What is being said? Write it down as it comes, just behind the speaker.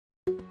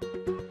I'm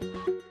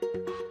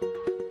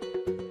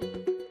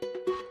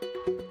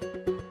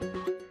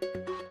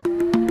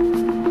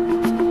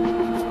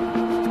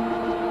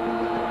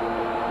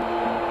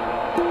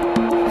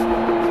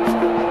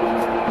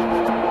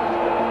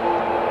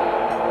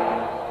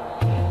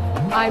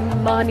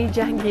Mahny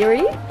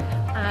Djahanguiri,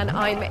 and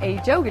I'm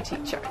a yoga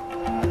teacher.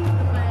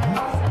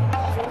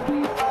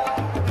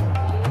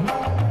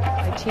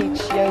 I teach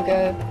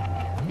yoga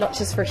not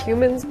just for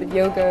humans, but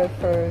yoga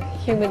for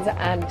humans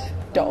and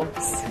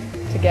dogs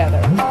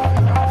together.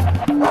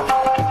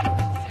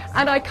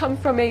 And I come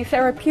from a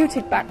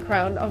therapeutic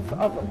background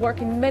of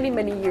working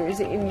many years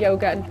in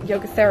yoga and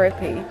yoga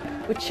therapy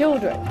with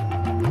children.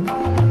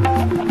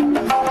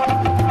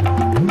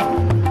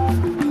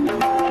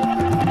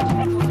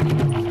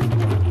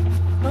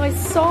 I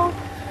saw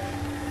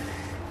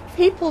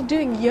people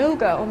doing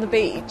yoga on the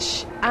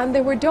beach, and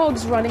there were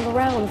dogs running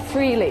around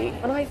freely,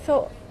 and I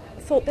thought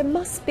there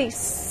must be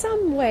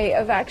some way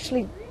of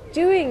actually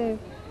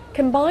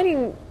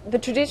combining the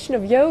tradition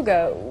of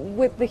yoga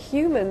with the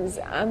humans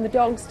and the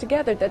dogs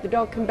together, that the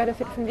dog can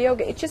benefit from the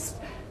yoga. It just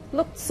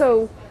looked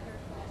so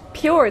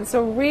pure and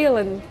so real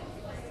and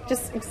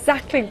just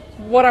exactly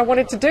what I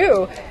wanted to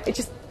do. It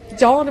just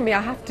dawned on me,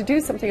 I have to do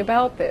something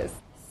about this.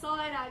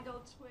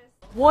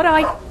 What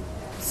I've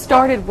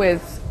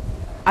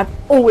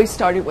always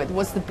started with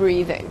was the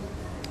breathing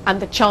and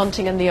the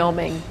chanting and the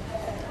umming.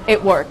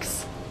 It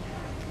works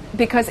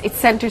because it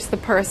centers the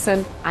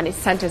person and it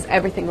centers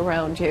everything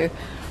around you.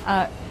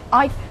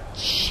 I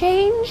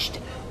changed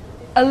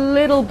a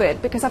little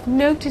bit because I've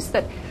noticed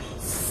that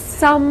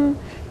some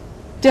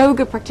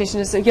Doga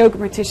practitioners, or yoga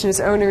practitioners,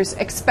 owners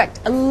expect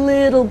a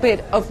little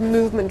bit of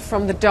movement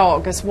from the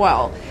dog as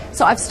well.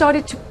 So I've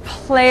started to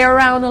play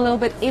around a little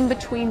bit in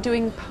between,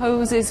 doing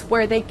poses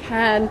where they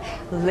can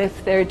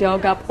lift their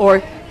dog up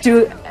or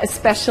do a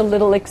special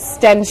little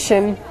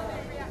extension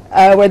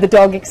where the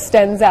dog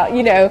extends out,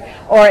 you know,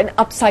 or an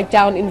upside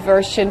down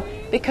inversion,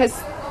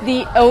 because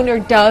the owner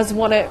does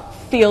want to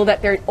feel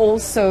that they're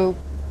also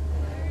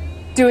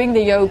doing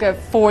the yoga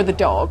for the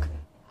dog.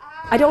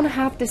 I don't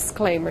have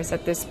disclaimers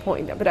at this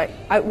point, but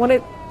I want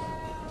to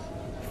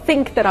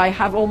think that I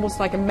have almost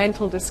like a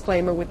mental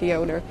disclaimer with the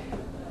owner,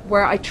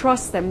 where I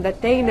trust them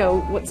that they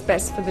know what's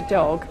best for the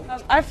dog.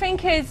 I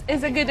think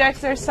it's a good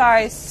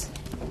exercise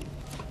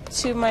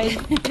to my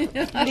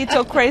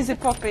little crazy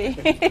puppy.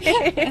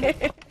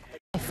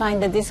 I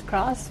find that this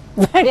cross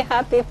very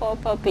happy for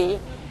puppy.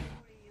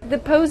 The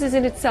poses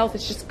in itself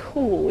is just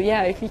cool,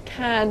 yeah, if you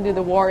can do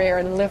the warrior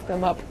and lift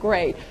them up,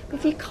 great. But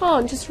if you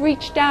can't, just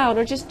reach down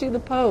or just do the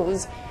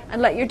pose and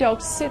let your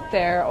dog sit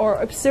there or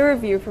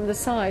observe you from the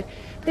side.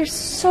 There's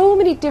so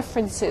many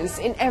differences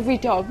in every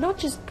dog, not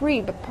just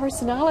breed, but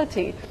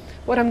personality,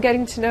 what I'm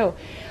getting to know.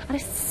 And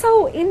it's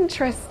so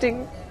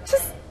interesting,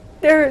 just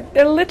they're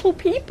little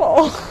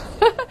people.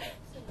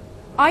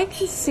 I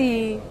can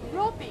see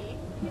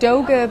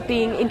Doga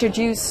being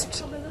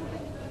introduced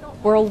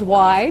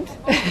worldwide.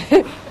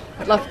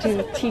 I'd love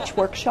to teach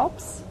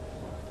workshops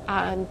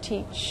and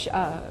teach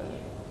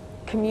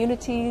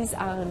communities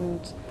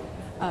and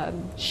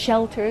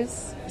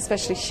shelters,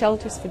 especially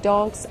shelters for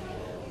dogs.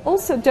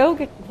 Also,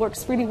 Doga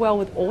works really well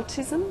with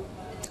autism.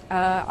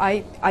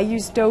 I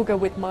use Doga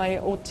with my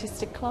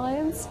autistic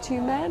clients, 2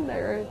 men,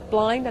 they're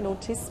blind and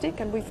autistic,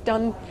 and we've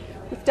done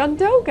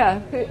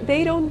Doga.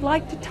 They don't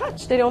like to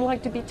touch, they don't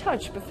like to be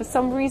touched, but for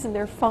some reason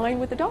they're fine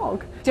with the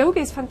dog. Doga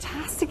is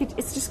fantastic.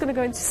 It's just going to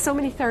go into so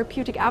many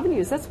therapeutic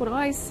avenues. That's what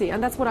I see,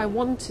 and that's what I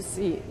want to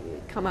see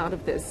come out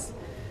of this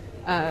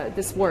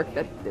this work.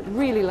 That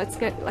really let's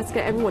get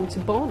everyone to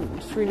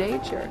bond through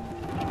nature.